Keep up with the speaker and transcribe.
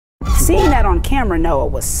Seeing that on camera, Noah,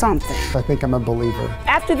 was something. I think I'm a believer.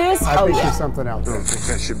 After this, I think there's something else. I don't think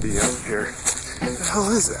that should be up here. What the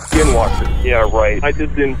hell is that? Skinwalker. Yeah, right. I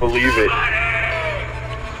just didn't believe it.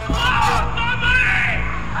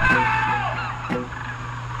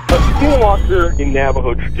 A skinwalker in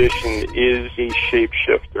Navajo tradition is a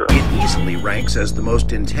shapeshifter. It easily ranks as the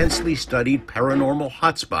most intensely studied paranormal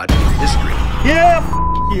hotspot in history. Yeah, f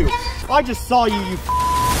you. I just saw you, you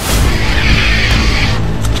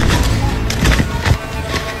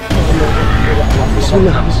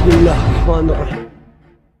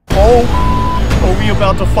Oh, are we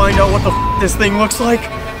about to find out what the f this thing looks like?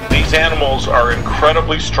 These animals are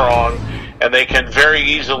incredibly strong, and they can very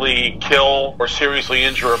easily kill or seriously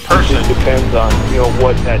injure a person. It depends on,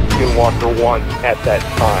 what that skinwalker wants at that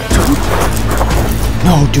time.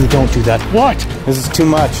 No, dude, don't do that. What? This is too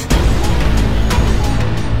much.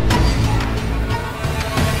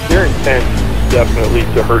 Their intent is definitely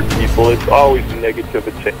to hurt people. It's always a negative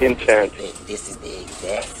intent. This is the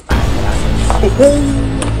exact spot that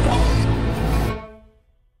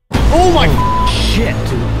Oh my shit,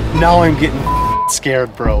 dude. Now I'm getting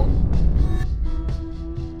scared, bro.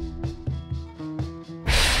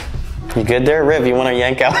 You good there, Riv? You want to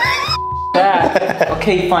yank out?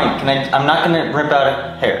 Okay, fine. I'm not gonna rip out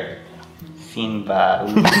a hair. Simba.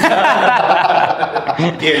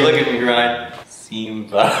 Here, look at me, Ryan.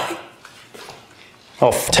 Simba.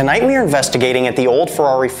 Oh, tonight we are investigating at the old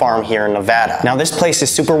Ferrari farm here in Nevada. Now this place is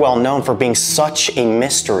super well known for being such a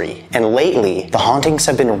mystery, and lately the hauntings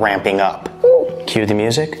have been ramping up. Cue the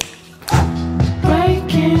music.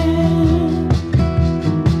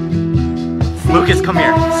 Lucas, come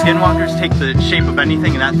here. Skinwalkers take the shape of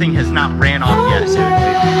anything, and that thing has not ran off yet.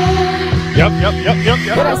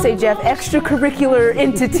 What I say, Jeff? Extracurricular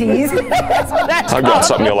entities. I've got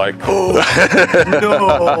something you like. No!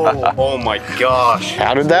 Oh my gosh.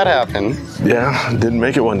 How did that happen? Yeah, didn't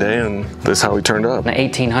make it one day, and this is how we turned up. In the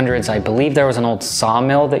 1800s, I believe there was an old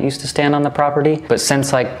sawmill that used to stand on the property, but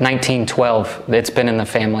since like 1912, it's been in the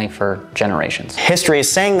family for generations. History is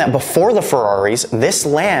saying that before the Ferraris, this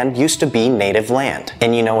land used to be native land.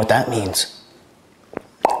 And you know what that means.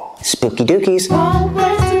 Spooky dookies.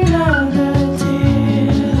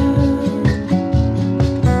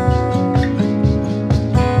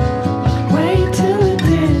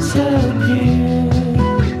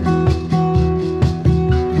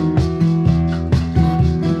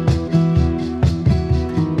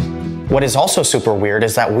 What is also super weird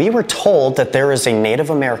is that we were told that there is a Native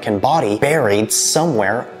American body buried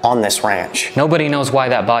somewhere on this ranch. Nobody knows why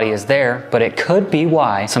that body is there, but it could be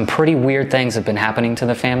why some pretty weird things have been happening to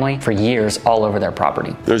the family for years all over their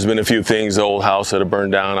property. There's been a few things, the old house that had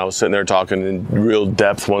burned down. I was sitting there talking in real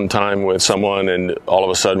depth one time with someone, and all of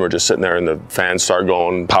a sudden we're just sitting there and the fans start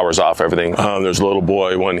going, power's off, everything. There's a little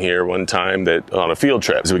boy, one time that on a field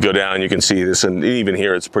trip. As we go down, you can see this, and even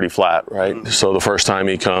here it's pretty flat, right? So the first time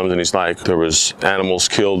he comes and he's like, there was animals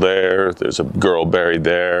killed there, there's a girl buried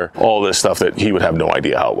there, all this stuff that he would have no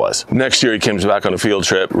idea how it was. Next year he comes back on a field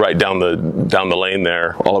trip, right down the lane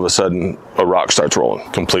there, all of a sudden a rock starts rolling,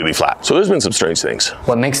 completely flat. So there's been some strange things.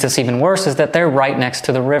 What makes this even worse is that they're right next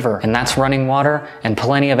to the river, and that's running water and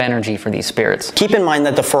plenty of energy for these spirits. Keep in mind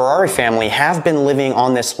that the Ferrari family have been living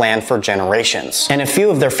on this land for generations, and a few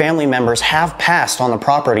of their family members have passed on the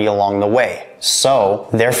property along the way. So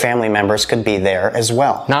their family members could be there as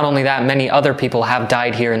well. Not only that, many other people have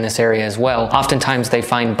died here in this area as well. Oftentimes they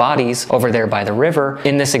find bodies over there by the river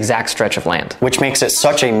in this exact stretch of land. Which makes it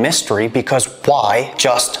such a mystery, because why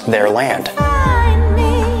just their land? Find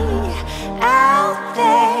me out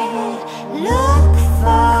there. Look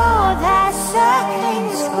for that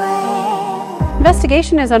circling square.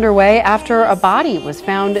 Investigation is underway after a body was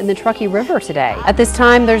found in the Truckee River today. At this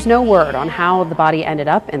time, there's no word on how the body ended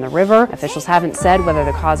up in the river. Officials haven't said whether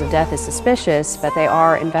the cause of death is suspicious, but they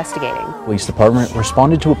are investigating. Police department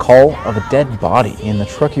responded to a call of a dead body in the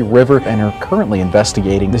Truckee River and are currently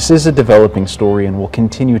investigating. This is a developing story and will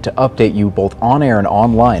continue to update you both on air and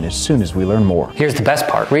online as soon as we learn more. Here's the best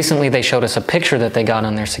part. Recently, they showed us a picture that they got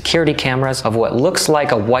on their security cameras of what looks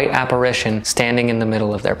like a white apparition standing in the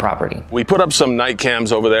middle of their property. We put up some night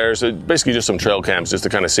cams over there, so basically just some trail cams just to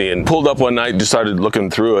kind of see, and pulled up one night and just started looking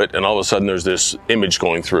through it, and all of a sudden there's this image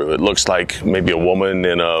going through. It looks like maybe a woman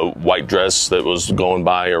in a white dress that was going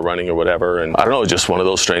by or running or whatever, and I don't know, just one of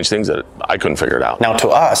those strange things that I couldn't figure it out. Now to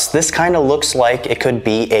us, this kind of looks like it could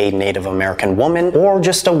be a Native American woman or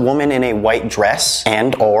just a woman in a white dress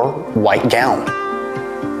and or white gown.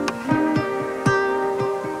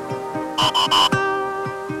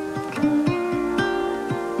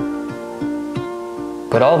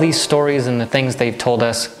 But all these stories and the things they've told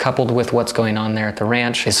us, coupled with what's going on there at the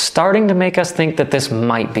ranch, is starting to make us think that this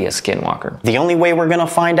might be a skinwalker. The only way we're gonna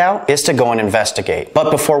find out is to go and investigate.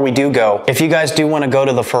 But before we do go, if you guys do wanna go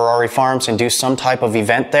to the Ferrari Farms and do some type of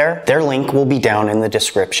event there, their link will be down in the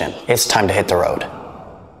description. It's time to hit the road.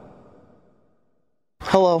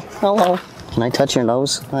 Hello. Hello. Can I touch your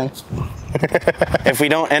nose? Hi. If we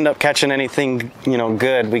don't end up catching anything, you know,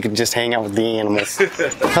 good, we could just hang out with the animals.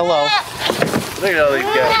 Hello. Look at all these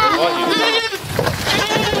guys.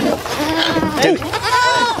 Hey.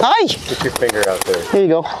 Hi. Get your finger out there. Here you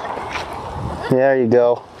go. There you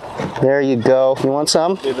go. There you go. You want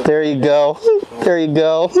some? There you go. There you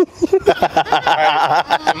go.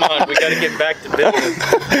 Right, come on, we gotta get back to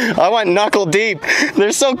business. I went knuckle deep.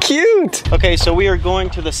 They're so cute. Okay, so we are going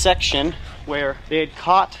to the section where they had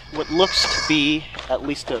caught what looks to be at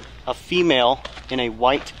least a female in a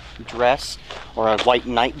white dress or a white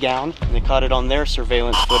nightgown. And they caught it on their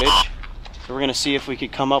surveillance footage. So we're gonna see if we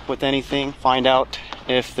could come up with anything, find out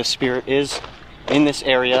if the spirit is in this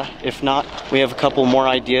area. If not, we have a couple more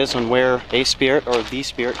ideas on where a spirit or the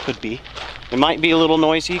spirit could be. It might be a little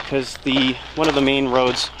noisy because one of the main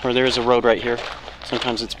roads, or there is a road right here.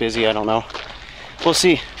 Sometimes it's busy, I don't know. We'll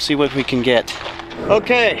see what we can get.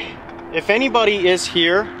 Okay, if anybody is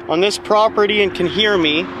here on this property and can hear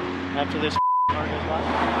me after this car goes by,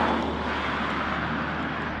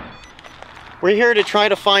 we're here to try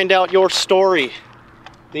to find out your story.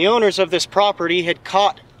 The owners of this property had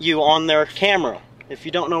caught you on their camera. If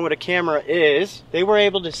you don't know what a camera is, they were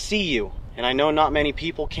able to see you. And I know not many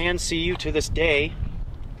people can see you to this day,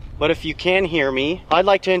 but if you can hear me, I'd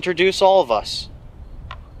like to introduce all of us.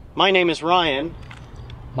 My name is Ryan.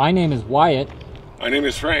 My name is Wyatt. My name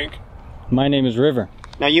is Frank. My name is River.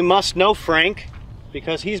 Now you must know Frank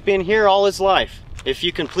because he's been here all his life. If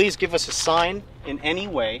you can please give us a sign in any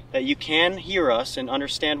way that you can hear us and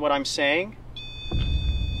understand what I'm saying.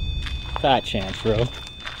 Fat chance, bro.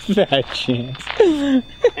 Fat chance.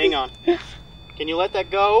 Hang on. Can you let that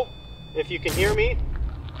go? If you can hear me?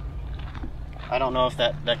 I don't know if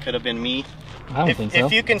that could have been me. I don't think so.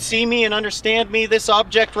 If you can see me and understand me, this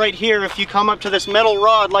object right here, if you come up to this metal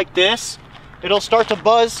rod like this, it'll start to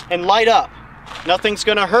buzz and light up. Nothing's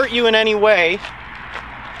gonna hurt you in any way.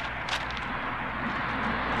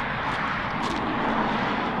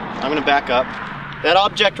 I'm gonna back up. That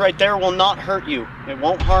object right there will not hurt you. It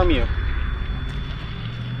won't harm you.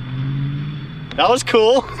 That was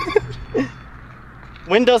cool.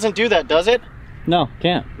 Wind doesn't do that, does it? No,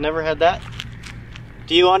 can't. Never had that.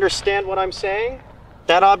 Do you understand what I'm saying?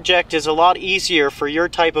 That object is a lot easier for your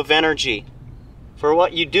type of energy, for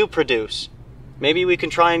what you do produce. Maybe we can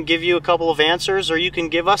try and give you a couple of answers, or you can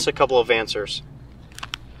give us a couple of answers.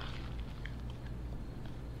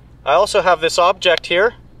 I also have this object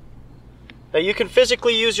here that you can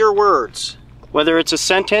physically use your words, whether it's a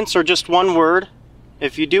sentence or just one word.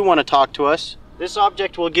 If you do want to talk to us, this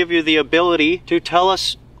object will give you the ability to tell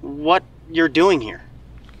us what you're doing here.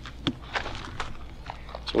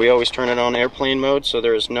 So we always turn it on airplane mode so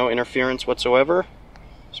there is no interference whatsoever.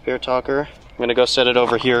 Spirit talker. I'm gonna go set it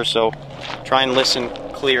over here, so try and listen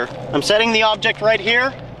clear. I'm setting the object right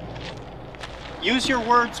here. Use your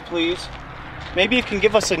words, please. Maybe you can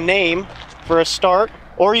give us a name for a start,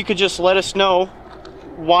 or you could just let us know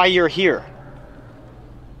why you're here.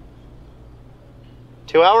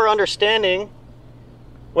 To our understanding,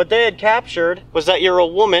 what they had captured was that you're a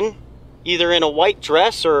woman, either in a white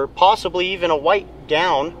dress or possibly even a white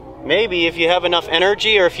gown. Maybe if you have enough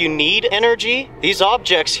energy or if you need energy, these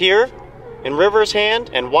objects here in River's hand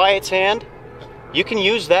and Wyatt's hand, you can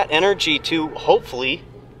use that energy to hopefully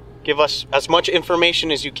give us as much information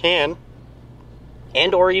as you can,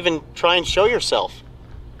 and or even try and show yourself.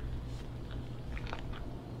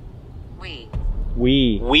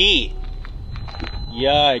 We.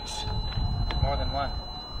 Yikes. More than one.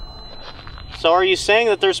 So are you saying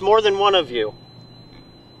that there's more than one of you?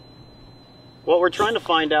 What we're trying to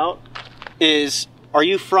find out is, are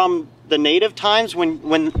you from the native times when...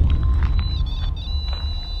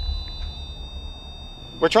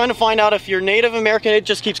 We're trying to find out if you're Native American. It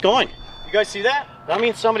just keeps going. You guys see that? That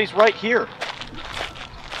means somebody's right here.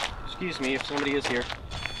 Excuse me if somebody is here.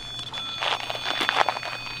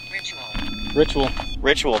 Ritual.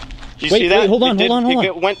 Do you see that? Wait, hold on.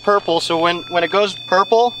 It went purple, so when it goes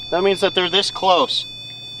purple, that means that they're this close.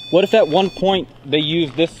 What if at one point they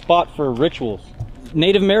use this spot for rituals?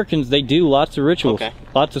 Native Americans, they do lots of rituals. Okay.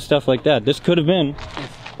 Lots of stuff like that. This could have been.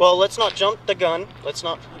 Well, let's not jump the gun. Let's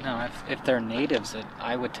not... No, if they're natives,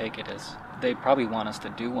 I would take it as they probably want us to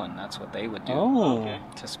do one. That's what they would do. Oh. Okay.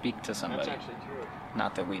 To speak to somebody. That's actually true.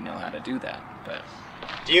 Not that we know how to do that, but...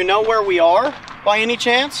 Do you know where we are, by any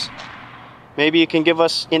chance? Maybe you can give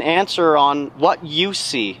us an answer on what you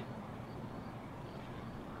see.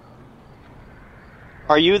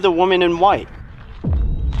 Are you the woman in white?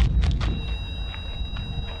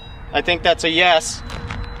 I think that's a yes.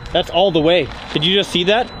 That's all the way. Did you just see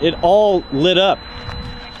that? It all lit up.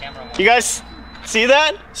 You guys see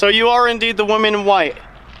that? So you are indeed the woman in white.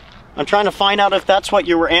 I'm trying to find out if that's what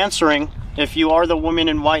you were answering, if you are the woman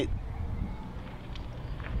in white.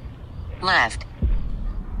 Left.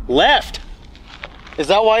 Left? Is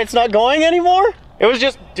that why it's not going anymore? It was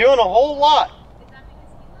just doing a whole lot.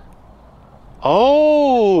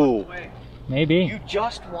 Oh. Maybe. You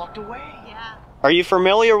just walked away. Yeah. Are you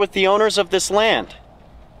familiar with the owners of this land?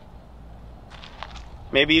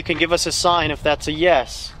 Maybe you can give us a sign if that's a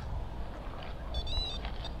yes.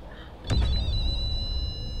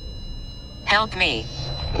 Help me.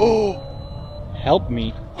 Oh. Help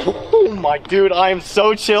me? Oh my dude, I am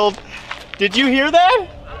so chilled. Did you hear that?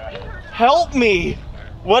 Help me.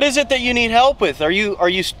 What is it that you need help with? Are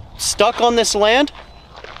you stuck on this land?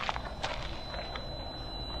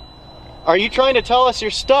 Are you trying to tell us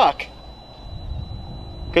you're stuck?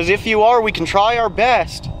 Because if you are, we can try our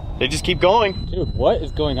best. They just keep going. Dude, what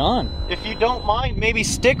is going on? If you don't mind, maybe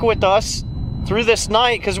stick with us through this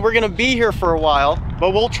night, because we're going to be here for a while,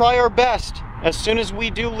 but we'll try our best as soon as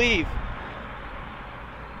we do leave.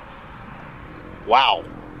 Wow.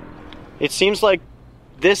 It seems like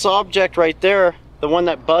this object right there, the one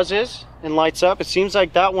that buzzes and lights up, it seems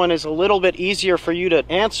like that one is a little bit easier for you to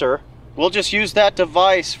answer. We'll just use that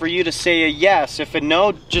device for you to say a yes. If a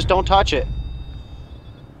no, just don't touch it.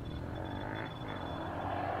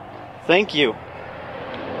 Thank you.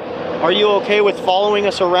 Are you okay with following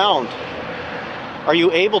us around? Are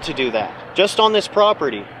you able to do that? Just on this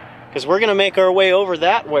property? Because we're going to make our way over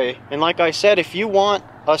that way. And like I said, if you want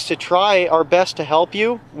us to try our best to help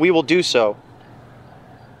you, we will do so.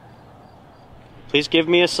 Please give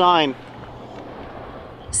me a sign.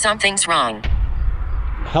 Something's wrong.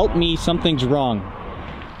 Help me, something's wrong.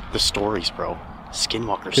 The stories, bro.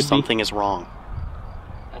 Skinwalker, Could something be. is wrong.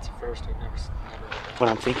 That's a first. We've never What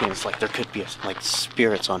I'm thinking is like there could be like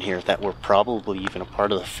spirits on here that were probably even a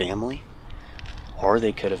part of the family, or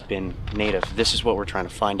they could have been native. This is what we're trying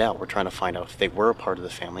to find out. We're trying to find out if they were a part of the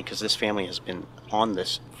family, because this family has been on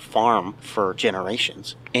this farm for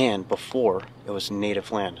generations, and before it was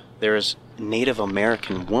native land. There is a Native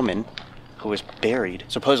American woman who was buried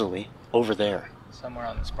supposedly over there. somewhere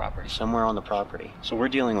on this property. Somewhere on the property. So we're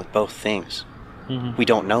dealing with both things. Mm-hmm. We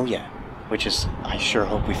don't know yet, which is, I sure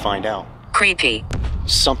hope we find out. Creepy.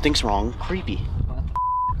 Something's wrong. Creepy.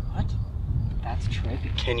 What? That's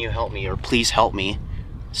trippy. Can you help me, or please help me?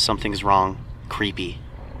 Something's wrong. Creepy.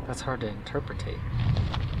 That's hard to interpretate.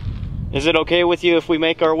 Is it okay with you if we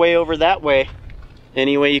make our way over that way?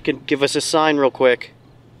 Anyway, you can give us a sign real quick.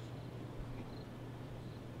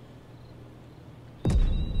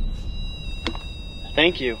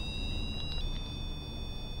 Thank you.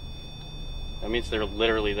 That means they're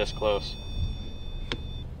literally this close.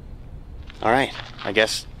 Alright, I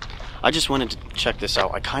guess I just wanted to check this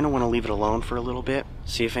out. I kind of want to leave it alone for a little bit,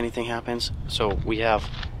 see if anything happens. So we have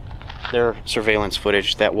their surveillance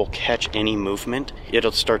footage that will catch any movement.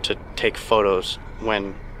 It'll start to take photos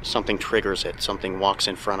when something triggers it, something walks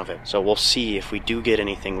in front of it. So we'll see if we do get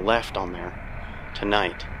anything left on there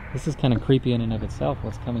tonight. This is kind of creepy in and of itself,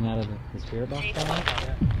 what's coming out of the spirit box.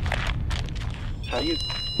 How do you...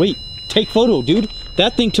 Wait, take photo, dude.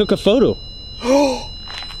 That thing took a photo.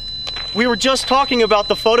 We were just talking about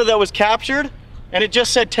the photo that was captured, and it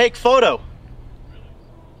just said take photo.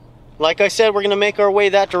 Like I said, we're gonna make our way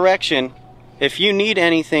that direction. If you need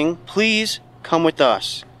anything, please come with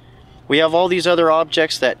us. We have all these other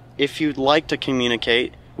objects that if you'd like to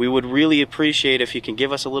communicate, we would really appreciate if you can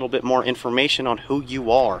give us a little bit more information on who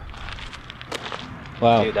you are.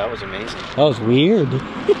 Wow. Dude, that was amazing. That was weird.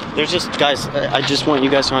 There's just, guys, I just want you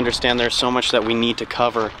guys to understand there's so much that we need to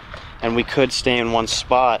cover, and we could stay in one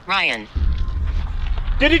spot. Ryan.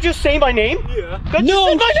 Did he just say my name? Yeah. That No just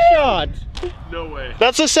said my name! shot! No way.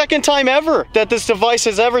 That's the second time ever that this device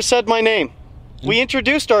has ever said my name. We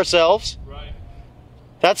introduced ourselves. Right.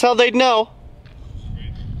 That's how they'd know.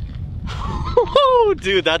 Oh,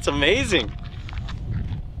 dude, that's amazing.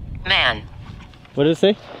 Man. What did it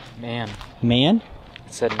say? Man. Man?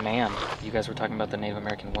 It said man. You guys were talking about the Native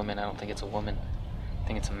American woman. I don't think it's a woman. I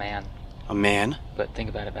think it's a man. A man? But think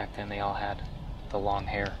about it, back then they all had the long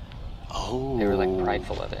hair. Oh. They were like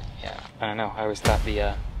prideful of it. Yeah. I don't know. I always thought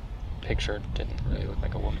the picture didn't really look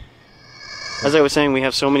like a woman. As I was saying, we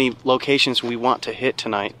have so many locations we want to hit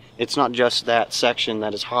tonight. It's not just that section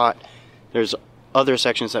that is hot. There's other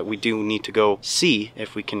sections that we do need to go see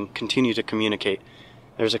if we can continue to communicate.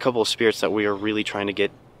 There's a couple of spirits that we are really trying to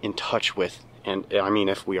get in touch with. And I mean,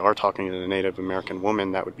 if we are talking to the Native American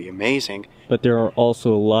woman, that would be amazing. But there are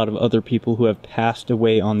also a lot of other people who have passed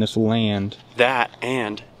away on this land. That,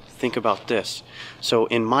 and think about this. So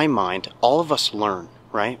in my mind, all of us learn,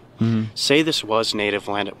 right? Mm-hmm. Say this was native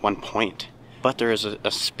land at one point, but there is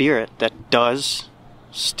a spirit that does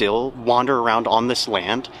still wander around on this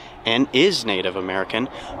land and is Native American,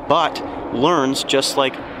 but learns just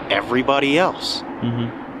like everybody else.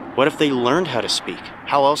 Mm-hmm. What if they learned how to speak?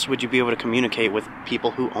 How else would you be able to communicate with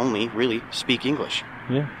people who only really speak English?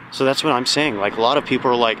 Yeah. So that's what I'm saying. Like, a lot of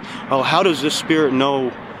people are like, oh, how does this spirit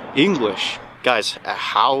know English? Guys,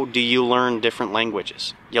 how do you learn different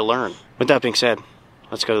languages? You learn. With that being said,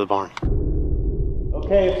 let's go to the barn.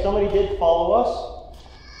 Okay, if somebody did follow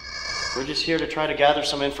us, we're just here to try to gather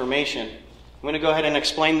some information. I'm going to go ahead and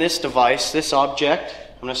explain this device, this object.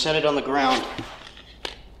 I'm going to set it on the ground.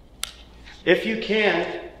 If you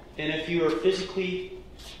can, and if you are physically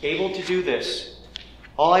able to do this,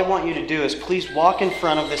 all I want you to do is please walk in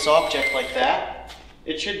front of this object like that.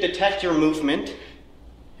 It should detect your movement.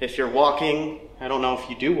 If you're walking, I don't know if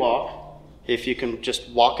you do walk, if you can just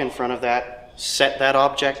walk in front of that, set that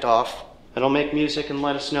object off. It'll make music and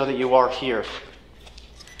let us know that you are here.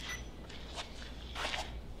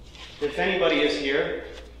 If anybody is here,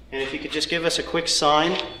 and if you could just give us a quick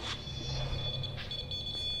sign.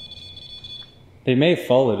 They may have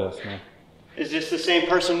followed us, man. Is this the same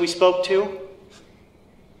person we spoke to?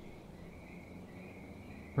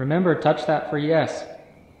 Remember, touch that for yes.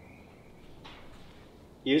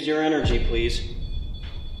 Use your energy, please.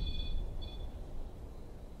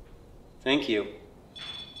 Thank you.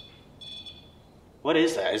 What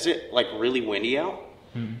is that? Is it like really windy out?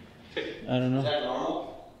 I don't know. Is that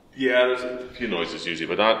normal? Yeah, there's a few noises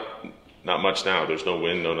usually, but not much now. There's no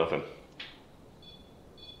wind, no nothing.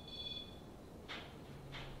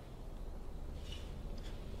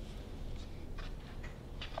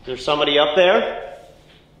 There's somebody up there?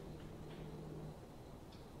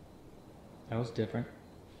 That was different.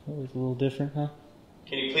 That was a little different, huh?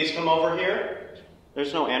 Can you please come over here?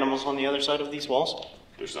 There's no animals on the other side of these walls?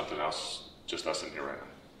 There's nothing else, just us in here right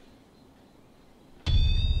now.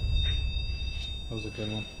 That was a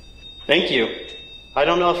good one. Thank you. I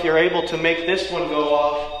don't know if you're able to make this one go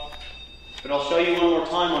off, but I'll show you one more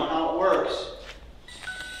time on how it works.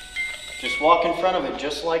 Just walk in front of it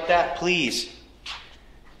just like that, please.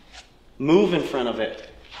 Move in front of it.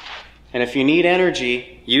 And if you need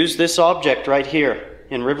energy, use this object right here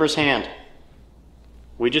in River's hand.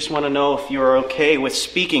 We just want to know if you're okay with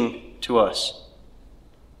speaking to us.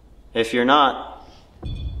 If you're not,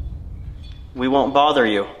 we won't bother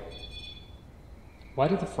you. Why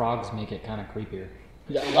do the frogs make it kind of creepier?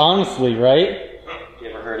 Yeah, honestly, right? You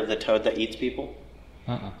ever heard of the toad that eats people?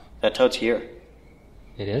 Uh-uh. That toad's here.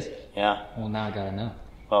 It is? Yeah. Well, now I gotta know.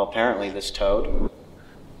 Well, apparently this toad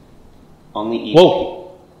only eats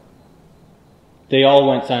Whoa! They all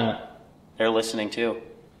went silent. They're listening too.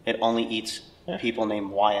 It only eats people named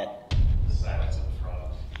Wyatt. Silence of the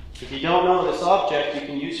frogs. If you don't know this object, you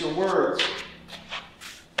can use your words.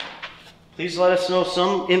 Please let us know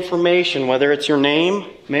some information, whether it's your name,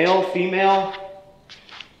 male, female.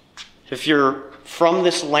 If you're from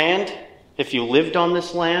this land, if you lived on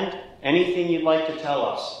this land, anything you'd like to tell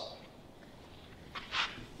us.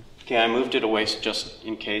 Okay, I moved it away just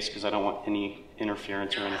in case because I don't want any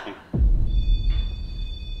interference or anything.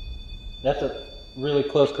 That's a really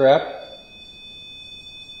close grab.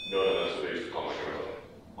 Nona's what they used to call my grandmother.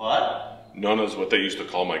 What? Nona's what they used to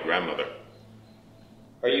call my grandmother.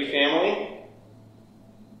 Are you family?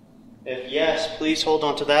 If yes, please hold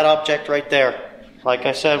on to that object right there. Like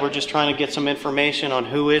I said, we're just trying to get some information on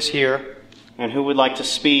who is here and who would like to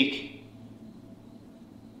speak.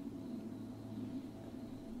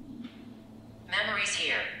 Memories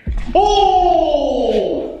here.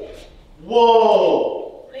 Oh!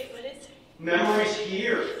 Whoa! Wait, what is it? Memories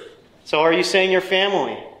here. So are you saying you're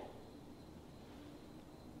family?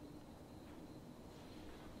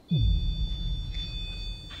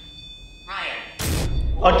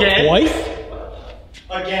 Ryan. Again? Twice?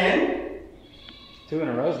 Again? 2 in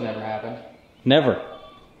a row's never happened. Never.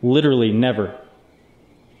 Literally never.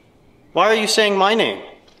 Why are you saying my name?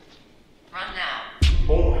 Run now.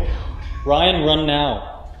 Oh my God. Ryan, run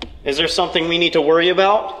now. Is there something we need to worry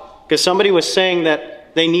about? Because somebody was saying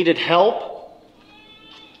that they needed help.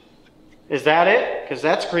 Is that it? Because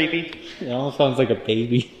that's creepy. It almost sounds like a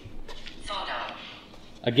baby. Photo.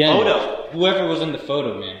 Again, Photo. whoever was in the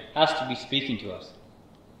photo, man, has to be speaking to us.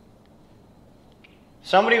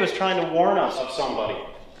 Somebody was trying to warn us of somebody.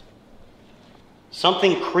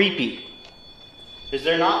 Something creepy. Is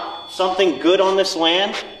there not something good on this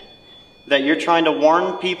land that you're trying to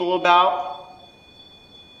warn people about?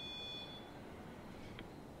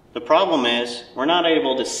 The problem is, we're not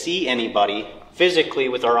able to see anybody physically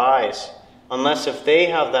with our eyes, unless if they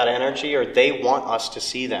have that energy or they want us to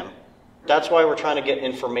see them. That's why we're trying to get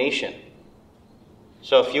information.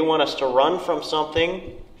 So if you want us to run from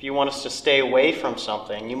something, if you want us to stay away from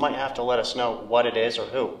something, you might have to let us know what it is or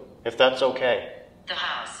who, if that's okay. The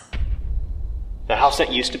house. The house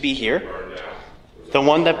that used to be here? The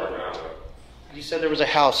one that... You said there was a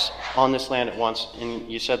house on this land at once, and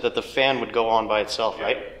you said that the fan would go on by itself,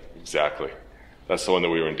 right? Exactly. That's the one that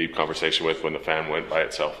we were in deep conversation with when the fan went by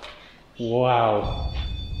itself. Wow.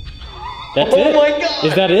 That's it? Oh my God!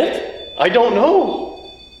 Is that it? I don't know.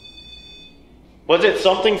 Was it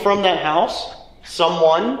something from that house?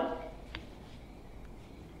 Someone?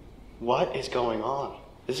 What is going on?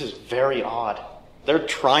 This is very odd. They're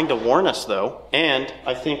trying to warn us though, and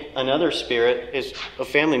I think another spirit is a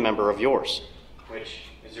family member of yours. Which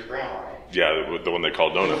is your grandma, right? Yeah, the one they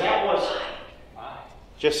called Donut. That was...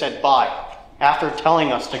 Just said bye, after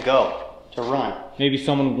telling us to go, to run. Maybe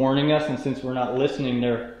someone warning us, and since we're not listening,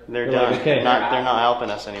 they're done. like, okay. They're not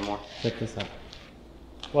helping us anymore. Check this out.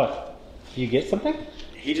 What? You get something?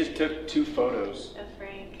 He just took 2 photos.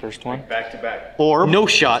 First one? Back to back. Or no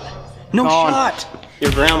shot. No Gone. shot.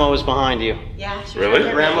 Your grandma was behind you. Yeah, she Really?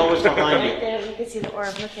 was Grandma was behind you. right there. You can see the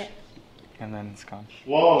orb. Look at. And then it's gone.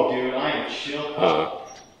 Whoa, dude, I am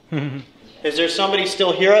chilled. Is there somebody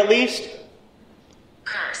still here at least?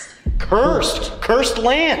 Cursed. Cursed. Cursed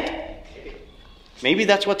land. Maybe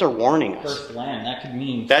that's what they're warning us. Cursed land. That could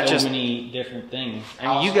mean That so just- many different things.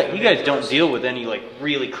 I mean, you guys don't deal with any like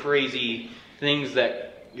really crazy things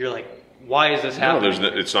that you're like, why is this No, happening?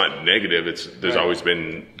 it's not negative. There's Right. always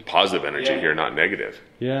been positive energy here, not negative.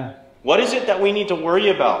 Yeah. What is it that we need to worry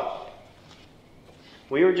about?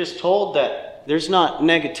 We were just told that there's not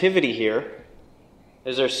negativity here.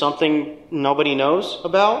 Is there something nobody knows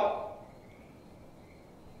about?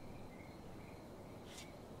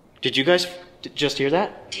 Did you guys just hear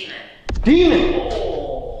that? Demon. Demon!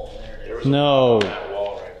 No.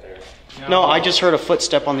 No, I just heard a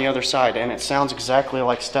footstep on the other side, and it sounds exactly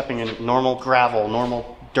like stepping in normal gravel,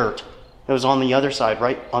 normal dirt. It was on the other side,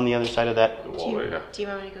 right on the other side of that. Do you want me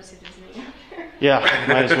to go see if there's anything out there? Yeah,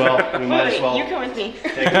 might as well. We might as well. You come with me.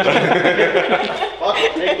 Take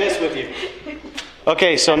this with you.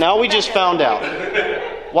 Okay, so now we just found out.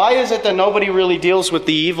 Why is it that nobody really deals with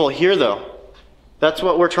the evil here, though? That's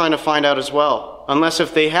what we're trying to find out as well. Unless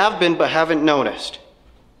if they have been but haven't noticed.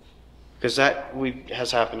 Because that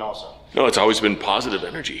has happened also. No, it's always been positive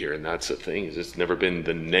energy here, and that's the thing. Is it's never been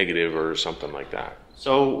the negative or something like that.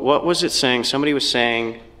 So what was it saying? Somebody was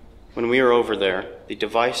saying when we were over there, the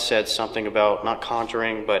device said something about not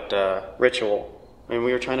conjuring but ritual. And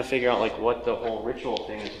we were trying to figure out like what the whole ritual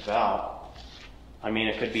thing is about. I mean,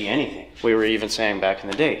 it could be anything. We were even saying back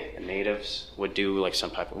in the day, the natives would do like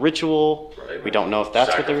some type of ritual. Right. We don't know if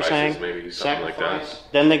that's what they were saying. Maybe something like that.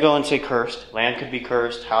 Then they go and say cursed. Land could be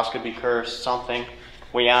cursed. House could be cursed. Something.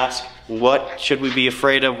 We ask, what should we be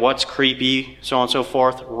afraid of? What's creepy? So on and so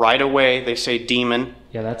forth. Right away, they say demon.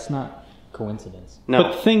 Yeah, that's not coincidence. No.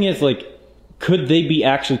 But the thing is, like, could they be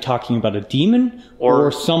actually talking about a demon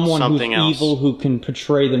or someone who's something else. evil who can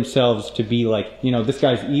portray themselves to be like, you know, this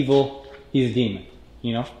guy's evil, he's a demon,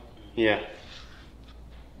 you know? Yeah.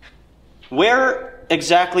 Where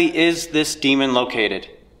exactly is this demon located?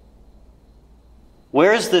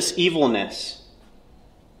 Where is this evilness?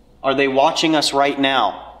 Are they watching us right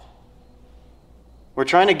now? We're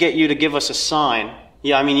trying to get you to give us a sign.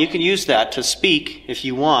 Yeah, I mean, you can use that to speak if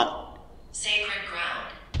you want. Sacred ground.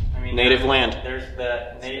 I mean, native land. There's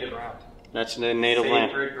the native ground. That's the native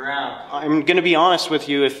land. Sacred ground. I'm going to be honest with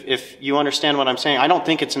you if you understand what I'm saying. I don't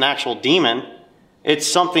think it's an actual demon. It's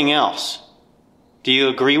something else. Do you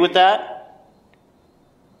agree with that?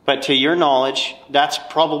 But to your knowledge, that's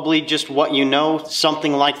probably just what you know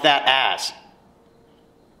something like that as.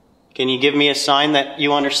 Can you give me a sign that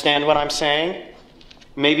you understand what I'm saying?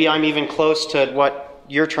 Maybe I'm even close to what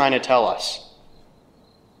you're trying to tell us.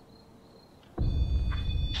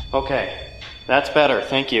 Okay, that's better.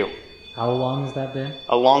 Thank you. How long has that been?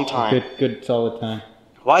 A long time. Good solid time.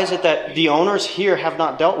 Why is it that the owners here have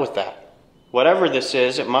not dealt with that? Whatever this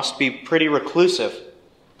is, it must be pretty reclusive.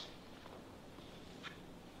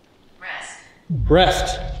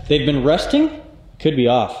 Rest. They've been resting? Could be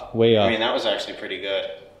off. Way off. I mean, that was actually pretty good.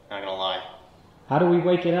 Not gonna lie. How do we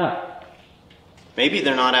wake it up? Maybe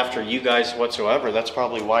they're not after you guys whatsoever. That's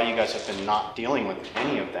probably why you guys have been not dealing with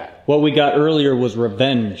any of that. What we got earlier was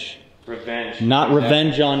revenge. Revenge. Not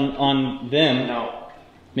revenge on them. No.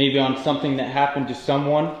 Maybe on something that happened to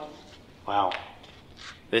someone. Wow.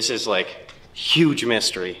 This is like huge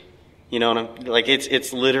mystery. You know what I'm like?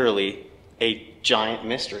 It's literally a giant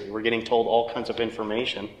mystery. We're getting told all kinds of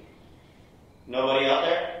information. Nobody out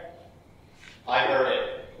there? I heard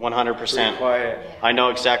it. 100%. Pretty quiet. I know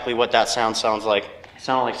exactly what that sounds like. It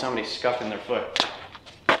sounded like somebody scuffing their foot.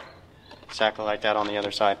 Exactly like that on the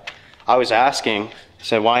other side. I was asking, I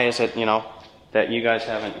said, why is it, you know, that you guys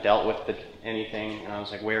haven't dealt with anything? And I was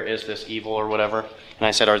like, where is this evil or whatever? And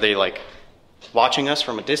I said, are they like watching us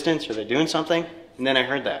from a distance? Are they doing something? And then I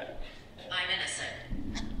heard that. I'm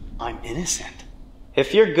innocent. I'm innocent.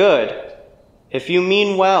 If you're good, if you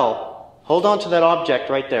mean well, hold on to that object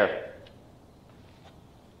right there.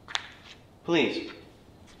 Please.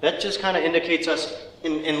 That just kind of indicates us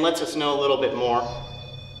and lets us know a little bit more.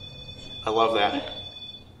 I love that.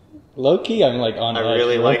 Low-key, I'm like on edge. I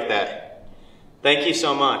really like that. Thank you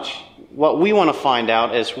so much. What we want to find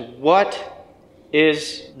out is what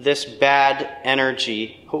is this bad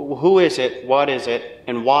energy? Who is it? What is it?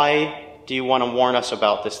 And why do you want to warn us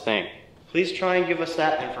about this thing? Please try and give us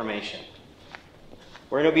that information.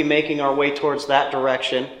 We're going to be making our way towards that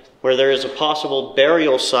direction where there is a possible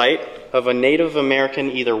burial site of a Native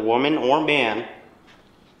American, either woman or man.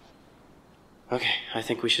 Okay, I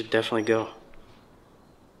think we should definitely go.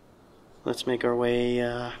 Let's make our way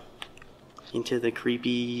into the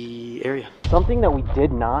creepy area. Something that we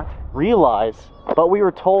did not realize, but we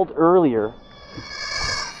were told earlier,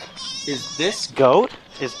 is this goat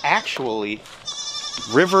is actually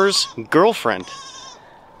River's girlfriend.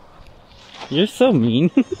 You're so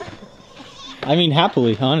mean. I mean,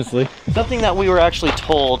 happily, honestly. Something that we were actually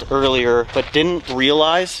told earlier but didn't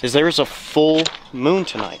realize is there's a full moon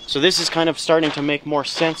tonight. So this is kind of starting to make more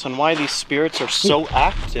sense on why these spirits are so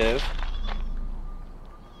active.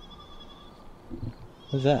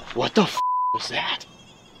 What's that? What the f was that?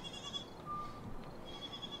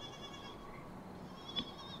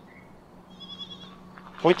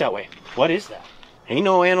 Point that way. What is that? Ain't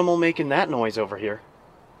no animal making that noise over here.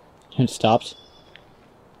 It stops.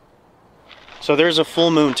 So there's a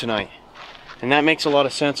full moon tonight. And that makes a lot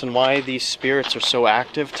of sense on why these spirits are so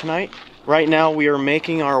active tonight. Right now we are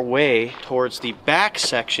making our way towards the back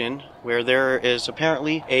section where there is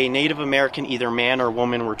apparently a Native American, either man or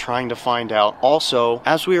woman, we're trying to find out. Also,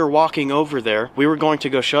 as we were walking over there, we were going to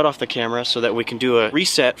go shut off the camera so that we can do a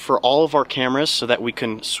reset for all of our cameras so that we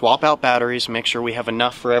can swap out batteries, make sure we have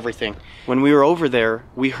enough for everything. When we were over there,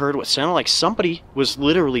 we heard what sounded like somebody was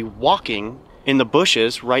literally walking in the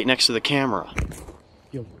bushes right next to the camera.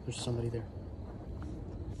 Yo, there's somebody there.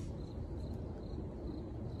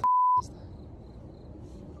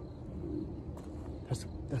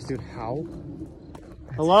 That's dude, how?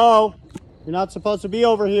 Hello? You're not supposed to be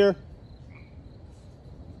over here.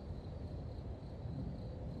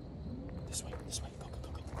 This way, go.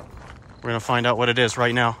 We're gonna find out what it is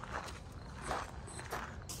right now.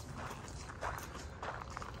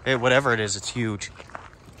 Hey, whatever it is, it's huge.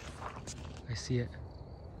 I see it.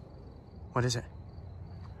 What is it?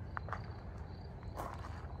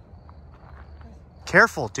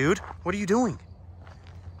 Careful, dude. What are you doing?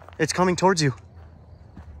 It's coming towards you.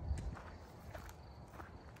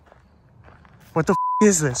 What the f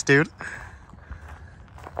is this, dude?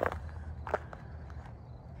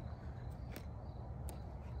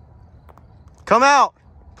 Come out,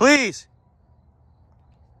 please.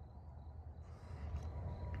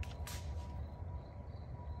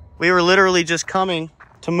 We were literally just coming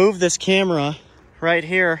to move this camera right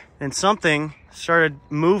here, and something started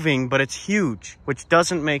moving, but it's huge, which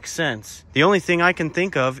doesn't make sense. The only thing I can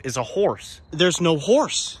think of is a horse. There's no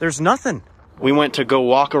horse. There's nothing. We went to go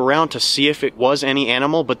walk around to see if it was any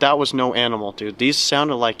animal, but that was no animal, dude. These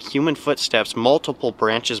sounded like human footsteps, multiple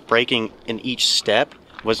branches breaking in each step.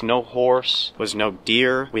 Was no horse, was no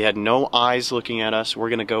deer. We had no eyes looking at us.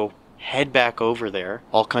 We're gonna go head back over there.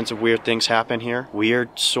 All kinds of weird things happen here.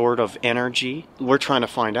 Weird sort of energy. We're trying to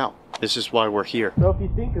find out. This is why we're here. So if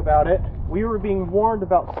you think about it, we were being warned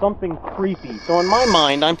about something creepy. So in my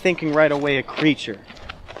mind, I'm thinking right away a creature.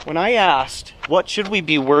 When I asked, what should we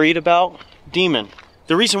be worried about? Demon.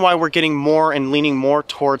 The reason why we're getting more and leaning more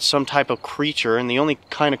towards some type of creature, and the only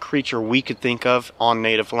kind of creature we could think of on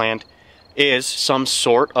native land, is some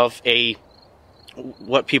sort of a,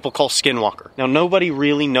 what people call skinwalker. Now, nobody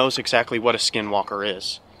really knows exactly what a skinwalker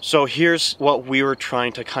is. So here's what we were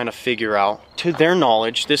trying to kind of figure out. To their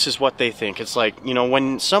knowledge, this is what they think. It's like, you know,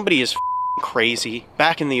 when somebody is crazy,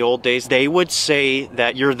 back in the old days, they would say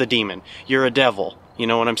that you're the demon. You're a devil. You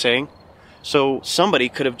know what I'm saying? So somebody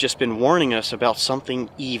could have just been warning us about something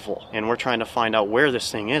evil, and we're trying to find out where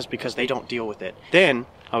this thing is because they don't deal with it. Then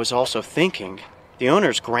I was also thinking, the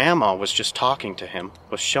owner's grandma was just talking to him,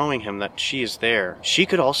 was showing him that she is there. She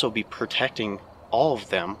could also be protecting all of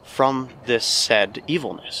them from this said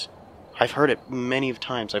evilness. I've heard it many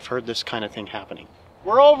times. I've heard this kind of thing happening.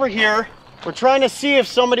 We're over here. We're trying to see if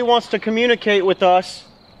somebody wants to communicate with us.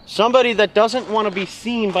 Somebody that doesn't want to be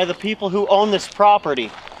seen by the people who own this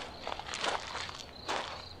property.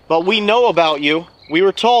 But we know about you. We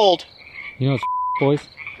were told. You know, boys?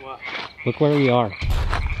 What? Look where we are.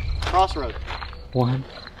 Crossroad. 1,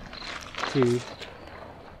 2.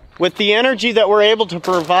 With the energy that we're able to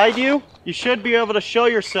provide you, you should be able to show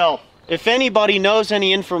yourself. If anybody knows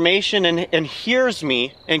any information and hears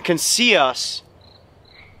me and can see us,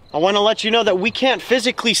 I want to let you know that we can't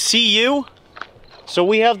physically see you. So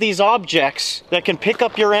we have these objects that can pick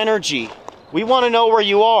up your energy. We want to know where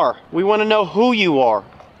you are. We want to know who you are.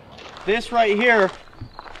 This right here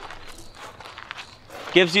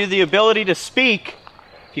gives you the ability to speak.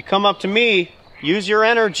 If you come up to me, use your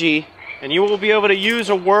energy, and you will be able to use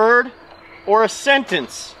a word or a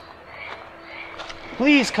sentence.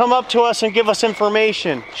 Please come up to us and give us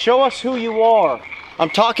information. Show us who you are. I'm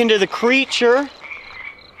talking to the creature,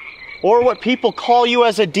 or what people call you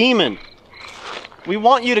as a demon. We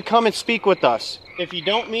want you to come and speak with us. If you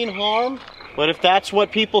don't mean harm, but if that's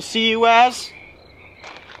what people see you as,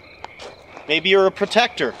 maybe you're a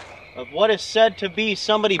protector of what is said to be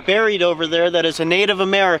somebody buried over there that is a Native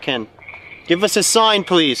American. Give us a sign,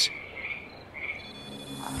 please.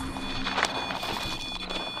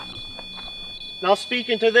 Now speak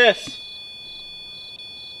into this.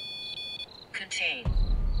 Contain.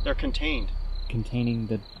 They're contained. Containing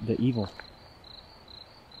the evil.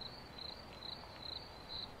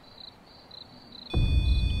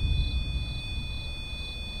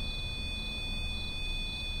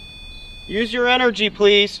 Use your energy,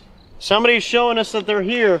 please. Somebody's showing us that they're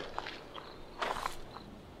here.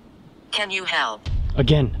 Can you help?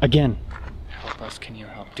 Again. Help us, can you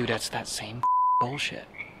help? Dude, that's that same bullshit.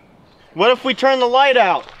 What if we turn the light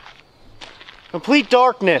out? Complete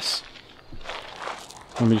darkness.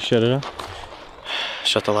 Want me to shut it off?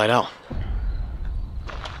 Shut the light out.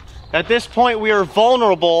 At this point, we are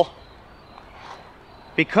vulnerable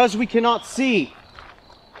because we cannot see.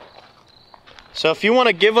 So if you want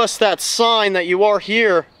to give us that sign that you are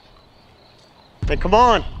here, then come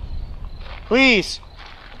on. Please.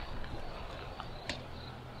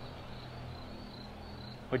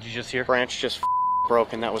 What'd you just hear? Branch just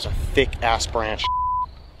broke, and that was a thick-ass branch.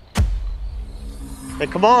 Hey,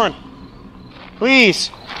 come on. Please.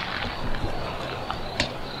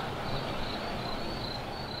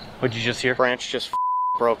 What'd you just hear? Branch just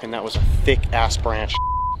broke, and that was a thick-ass branch.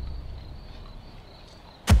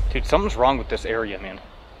 Dude, something's wrong with this area, man.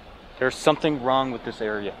 There's something wrong with this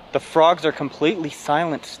area. The frogs are completely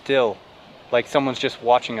silent still, like someone's just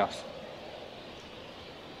watching us.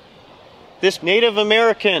 This Native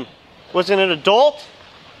American, was it an adult?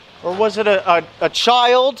 Or was it a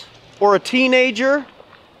child? Or a teenager?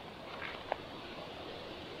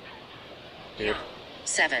 Dude.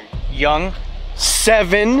 7. Young.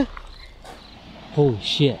 7. Holy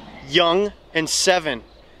shit. Young and 7.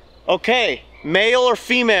 Okay, male or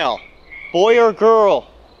female? Boy or girl?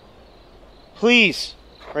 Please.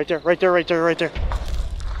 Right there, right there, right there, right there.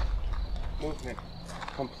 Movement.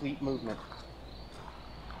 Complete movement.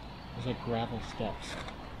 There's like gravel steps.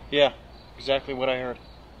 Yeah, exactly what I heard.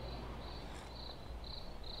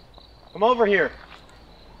 Come over here.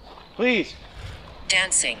 Please.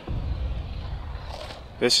 Dancing.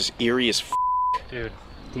 This is eerie as f***. Dude.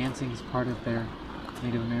 Dancing is part of their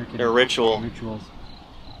Native American rituals.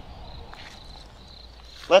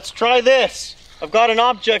 Let's try this. I've got an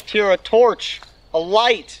object here, a torch, a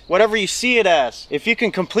light, whatever you see it as. If you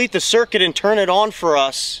can complete the circuit and turn it on for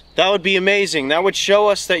us, that would be amazing. That would show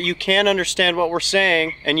us that you can understand what we're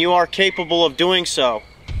saying and you are capable of doing so.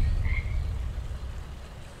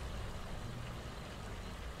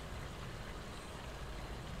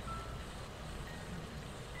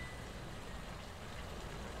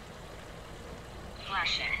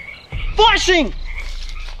 Flashing. Flashing!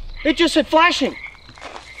 It just said flashing.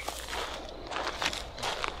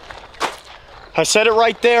 I said it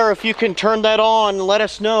right there. If you can turn that on and let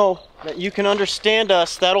us know that you can understand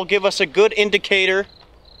us, that'll give us a good indicator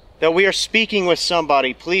that we are speaking with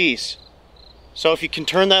somebody, please. So if you can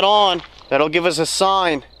turn that on, that'll give us a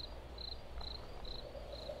sign.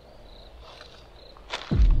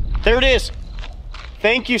 There it is.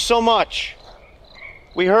 Thank you so much.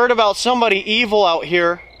 We heard about somebody evil out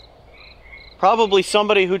here. Probably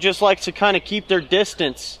somebody who just likes to kind of keep their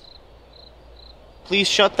distance. Please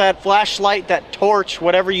shut that flashlight, that torch,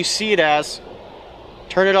 whatever you see it as.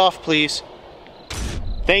 Turn it off, please.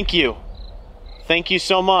 Thank you. Thank you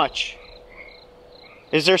so much.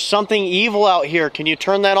 Is there something evil out here? Can you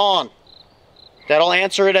turn that on? That'll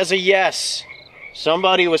answer it as a yes.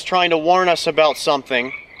 Somebody was trying to warn us about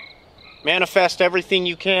something. Manifest everything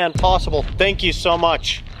you can possible. Thank you so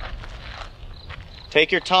much. Take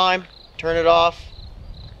your time, turn it off.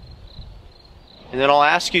 And then I'll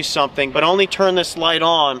ask you something, but only turn this light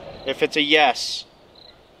on if it's a yes.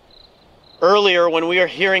 Earlier, when we were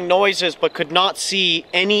hearing noises but could not see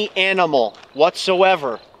any animal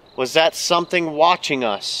whatsoever, was that something watching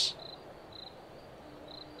us?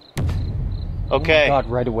 Okay. Oh my God,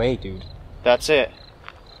 right away, dude. That's it.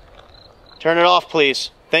 Turn it off,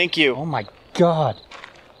 please. Thank you. Oh my God.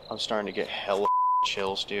 I'm starting to get hella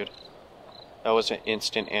chills, dude. That was an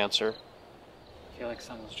instant answer. I feel like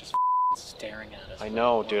someone's just staring at us. I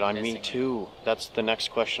know, dude. Me too. That's the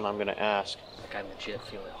next question I'm gonna ask. Like I legit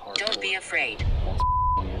feel it hard. Don't be afraid. That's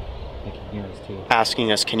weird. They can hear us too.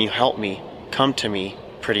 Asking us, can you help me? Come to me,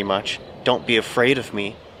 pretty much. Don't be afraid of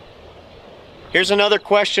me. Here's another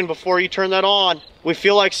question before you turn that on. We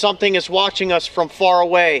feel like something is watching us from far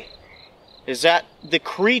away. Is that the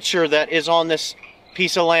creature that is on this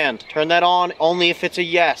piece of land? Turn that on only if it's a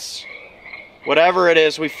yes. Whatever it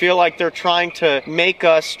is, we feel like they're trying to make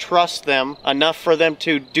us trust them enough for them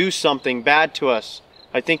to do something bad to us.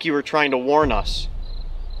 I think you were trying to warn us.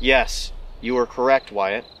 Yes, you were correct,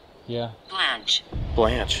 Wyatt. Yeah. Blanche.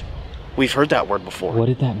 Blanche. We've heard that word before. What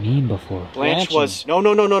did that mean before? Blanche was...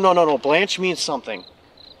 No. Blanche means something.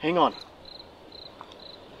 Hang on.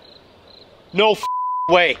 No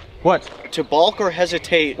way. What? To balk or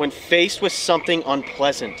hesitate when faced with something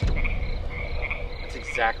unpleasant. That's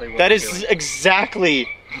exactly what That I'm is doing. exactly...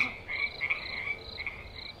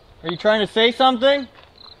 Are you trying to say something?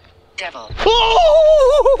 Devil.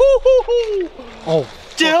 Oh,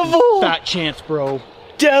 devil! Fat chance, bro.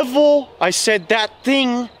 Devil! I said that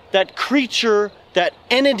thing, that creature, that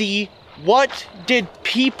entity. What did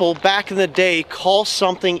people back in the day call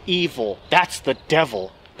something evil? That's the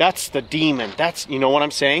devil. That's the demon. That's, you know what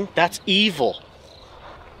I'm saying? That's evil.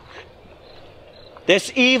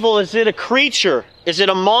 This evil, is it a creature? Is it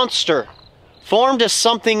a monster? Formed as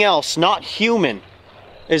something else, not human.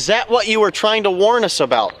 Is that what you were trying to warn us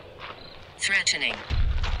about? Threatening.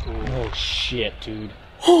 Oh shit, dude.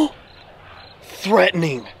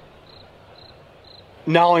 Threatening.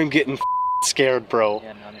 Now I'm getting scared, bro.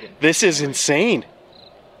 Yeah, no, I'm getting This is insane.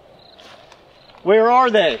 Where are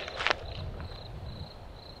they?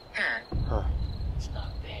 Her. Her. It's not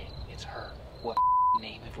they, it's her. What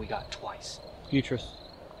name have we got twice? Beatrice.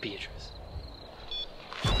 Beatrice.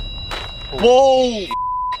 Whoa!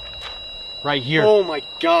 Right here. Oh my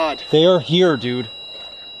God. They are here, dude.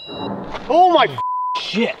 Oh my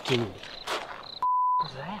Shit, dude. What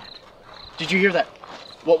was that? Did you hear that?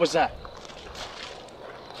 What was that?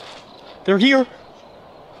 They're here.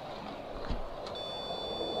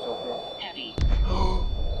 Heavy.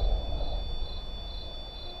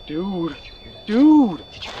 Dude. Dude.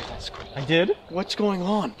 Did you hear that scream? I did? What's going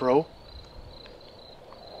on, bro?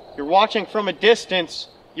 You're watching from a distance.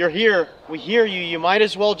 You're here. We hear you. You might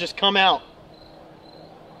as well just come out.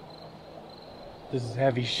 This is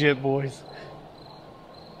heavy shit, boys.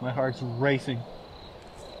 My heart's racing.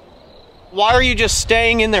 Why are you just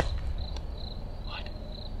staying in there?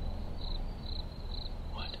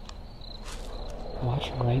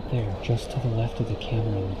 Watch right there, just to the left of the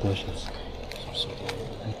camera in the bushes.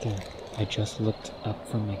 Right there. I just looked up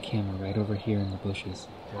from my camera right over here in the bushes.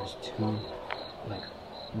 There's two, like,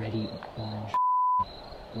 ready orange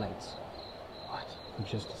lights. What? For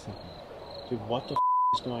just a second. Dude, what the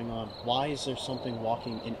is going on? Why is there something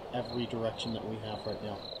walking in every direction that we have right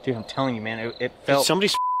now? Dude, I'm telling you, man, it felt...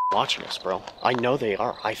 Somebody's watching us, bro. I know they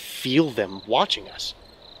are. I feel them watching us.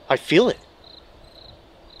 I feel it.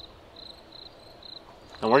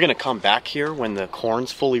 And we're gonna come back here when the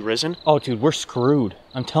corn's fully risen? Oh, dude, we're screwed.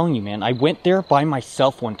 I'm telling you, man. I went there by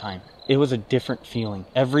myself one time. It was a different feeling.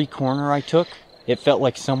 Every corner I took, it felt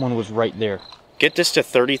like someone was right there. Get this to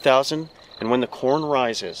 30,000, and when the corn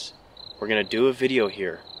rises, we're gonna do a video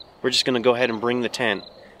here. We're just gonna go ahead and bring the tent.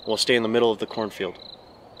 We'll stay in the middle of the cornfield.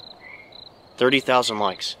 30,000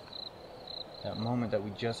 likes. That moment that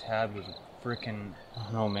we just had was freaking... I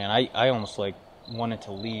don't know, man. I almost, like, wanted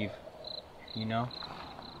to leave. You know?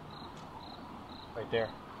 Right there.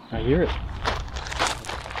 I hear it.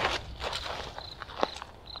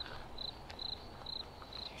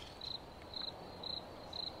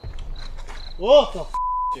 What the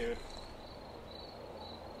dude?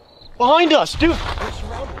 Behind us, dude! We're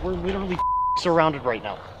surrounded. We're literally surrounded right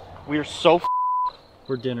now. We are so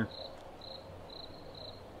for dinner.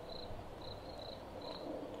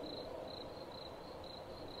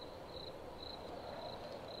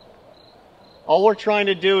 All we're trying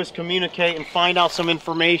to do is communicate and find out some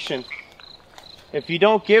information. If you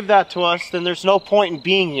don't give that to us, then there's no point in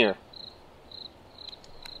being here.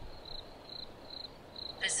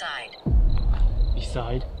 Beside.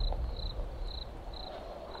 Beside?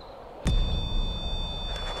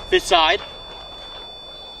 Beside?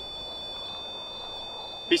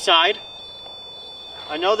 Beside?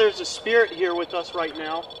 I know there's a spirit here with us right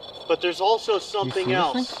now, but there's also something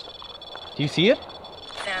else. Do you see it?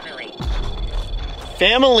 Family.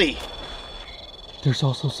 Family! There's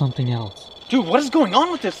also something else. Dude, what is going on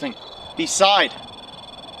with this thing? Beside.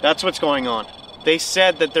 That's what's going on. They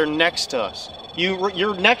said that they're next to us.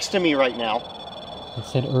 You're next to me right now. It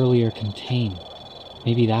said earlier contain.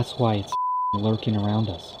 Maybe that's why it's lurking around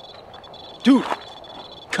us. Dude!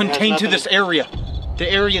 Contained to this area. The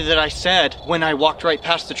area that I said when I walked right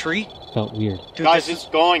past the tree. Felt weird. Dude, guys, this is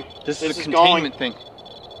going. This is a containment thing.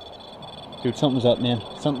 Dude, something's up, man.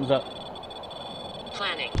 Something's up.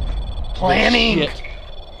 Planning. Planning! Shit.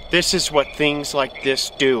 This is what things like this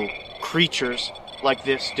do. Creatures like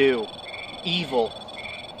this do. Evil.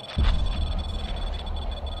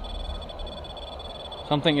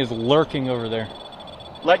 Something is lurking over there.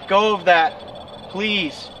 Let go of that,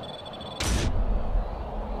 please.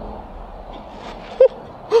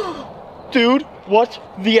 Dude, what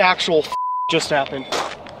the actual just happened?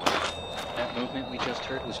 That movement we just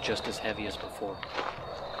heard was just as heavy as before.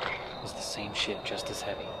 It was the same shit, just as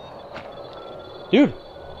heavy. Dude,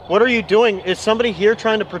 what are you doing? Is somebody here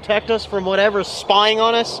trying to protect us from whatever's spying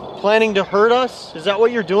on us? Planning to hurt us? Is that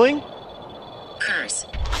what you're doing? Curse.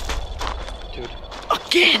 Dude,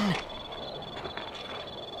 again!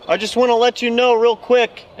 I just want to let you know real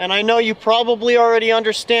quick, and I know you probably already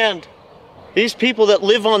understand. These people that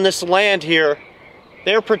live on this land here,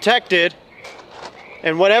 they're protected,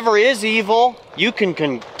 and whatever is evil, you can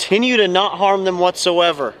continue to not harm them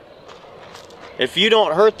whatsoever. If you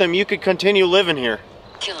don't hurt them, you could continue living here.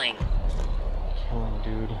 Killing. Killing,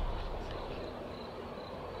 dude.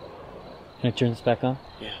 Can I turn this back on?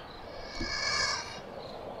 Yeah.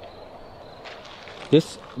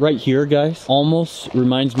 This right here, guys, almost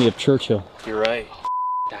reminds me of Churchill. You're right.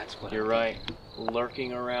 That's what You're right.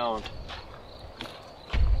 Lurking around.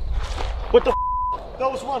 What the That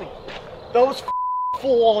was running. That was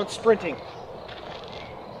full on sprinting.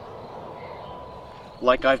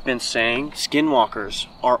 Like I've been saying, skinwalkers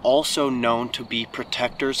are also known to be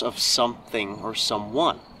protectors of something or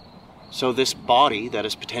someone. So this body that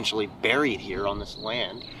is potentially buried here on this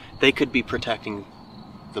land, they could be protecting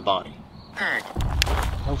the body. Heard.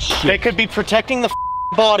 Oh shit. They could be protecting the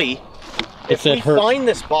body. If we find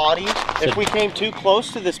this body, if we came too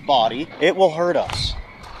close to this body, it will hurt us.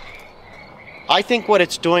 I think what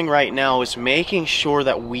it's doing right now is making sure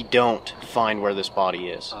that we don't find where this body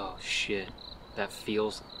is. Oh shit. That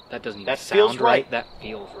doesn't even That sound feels right. That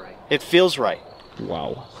feels right. It feels right.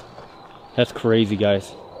 Wow. That's crazy,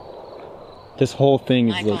 guys. This whole thing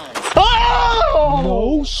is like... Oh!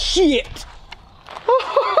 No shit!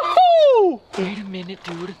 Wait a minute,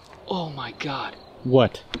 dude. Oh my god.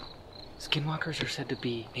 What? Skinwalkers are said to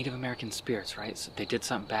be Native American spirits, right? So they did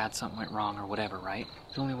something bad, something went wrong, or whatever, right?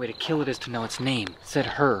 The only way to kill it is to know its name. It said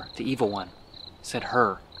her, the evil one. It said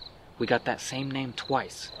her. We got that same name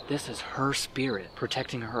twice. This is her spirit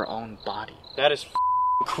protecting her own body. That is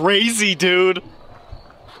crazy, dude.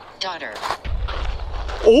 Daughter.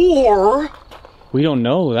 Or... We don't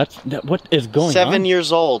know. What is going on? 7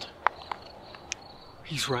 years old.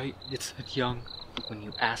 He's right. It said young. When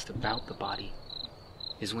you asked about the body,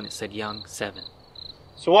 is when it said young, 7.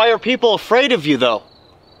 So why are people afraid of you, though?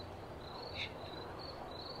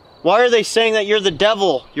 Why are they saying that you're the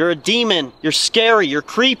devil, you're a demon, you're scary, you're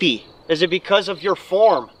creepy? Is it because of your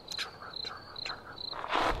form? Turn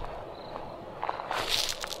around.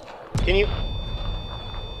 Can you...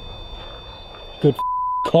 Good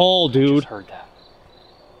call, dude. Just heard that.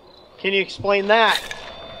 Can you explain that?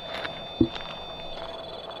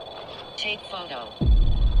 Take photo.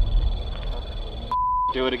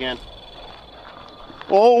 Do it again.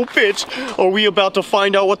 Oh, bitch! Are we about to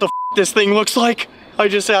find out what the this thing looks like? I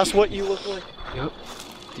just asked what you look like. Yep.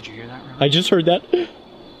 Did you hear that, Remy? I just heard that.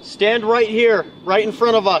 Stand right here, right in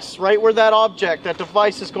front of us, right where that object, that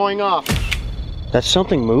device is going off. That's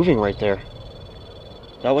something moving right there.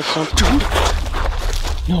 That was something... Dude!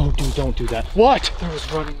 No, dude, don't do that. What? There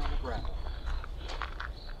was running on the ground.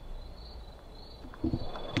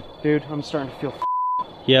 Dude, I'm starting to feel...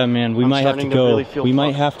 Yeah, man, we might have to go. Really feel we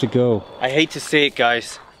might have to go. I hate to say it,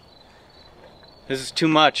 guys. This is too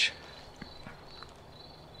much.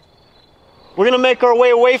 We're gonna make our way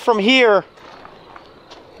away from here.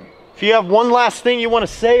 If you have one last thing you want to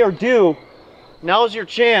say or do, now's your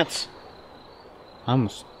chance. I'm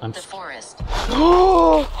The forest.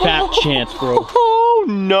 fat chance, bro. Oh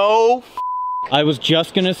no. I was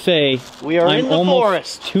just gonna say, We are I'm in the almost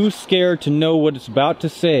forest. too scared to know what it's about to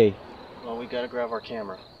say. Well, we gotta grab our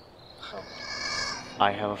camera. So,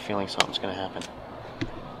 I have a feeling something's gonna happen.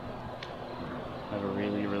 I have a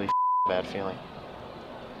really, really bad feeling.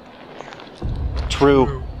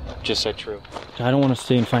 True. Just said true. I don't want to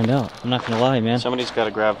stay and find out. I'm not gonna lie, man. Somebody's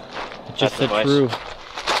gotta grab. I just that said device. true.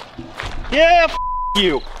 Yeah,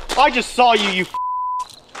 you. I just saw you, you.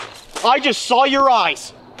 I just saw your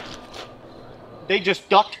eyes. They just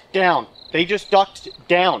ducked down. They just ducked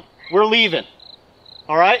down. We're leaving.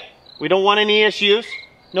 All right? We don't want any issues.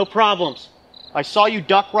 No problems. I saw you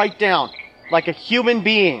duck right down, like a human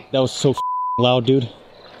being. That was so loud, dude.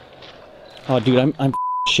 Oh, dude, I'm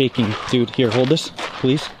shaking. Dude, here, hold this,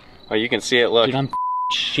 please. Oh, you can see it, look. Dude, I'm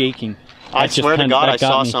shaking. I swear to God, I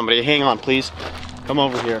saw me. somebody. Hang on, please. Come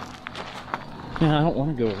over here. Yeah, I don't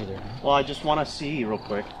want to go over there. Well, I just want to see real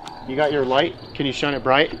quick. You got your light? Can you shine it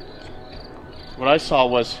bright? What I saw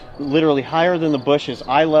was literally higher than the bushes,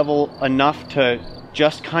 eye level enough to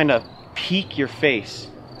just kind of peek your face.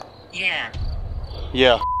 Yeah.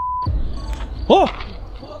 Yeah. Oh!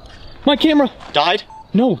 My camera! Died?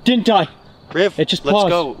 No, didn't die. Riv, it just let's paused.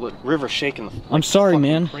 go. Look, River's shaking. I'm sorry,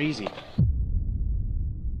 man. Crazy.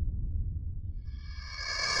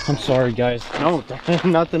 I'm sorry, guys. No,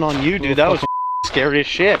 nothing on you, dude. That was scary as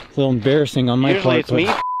shit. A little embarrassing on my Usually part. it's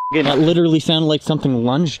me. That literally sounded like something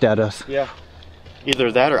lunged at us. Yeah.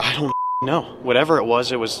 Either that or I don't know. Whatever it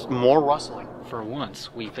was more rustling. For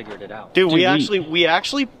once, we figured it out. Dude, we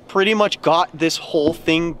actually pretty much got this whole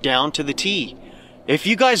thing down to the T. If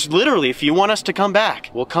you guys literally, if you want us to come back,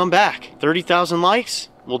 we'll come back. 30,000 likes,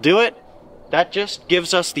 we'll do it. That just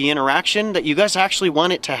gives us the interaction that you guys actually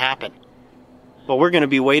want it to happen. But we're gonna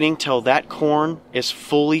be waiting till that corn is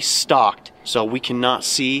fully stocked so we cannot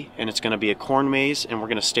see, and it's gonna be a corn maze, and we're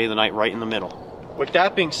gonna stay the night right in the middle. With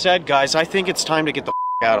that being said, guys, I think it's time to get the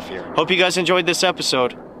out of here. Hope you guys enjoyed this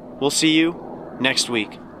episode. We'll see you next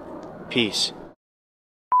week. Peace.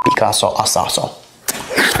 Picasso Asaso.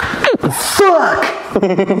 Fuck!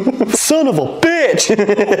 Son of a bitch!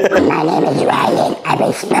 My name is Ryan. I've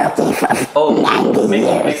been smoking for 90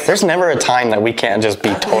 years. There's never a time that we can't just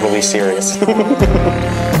be totally serious.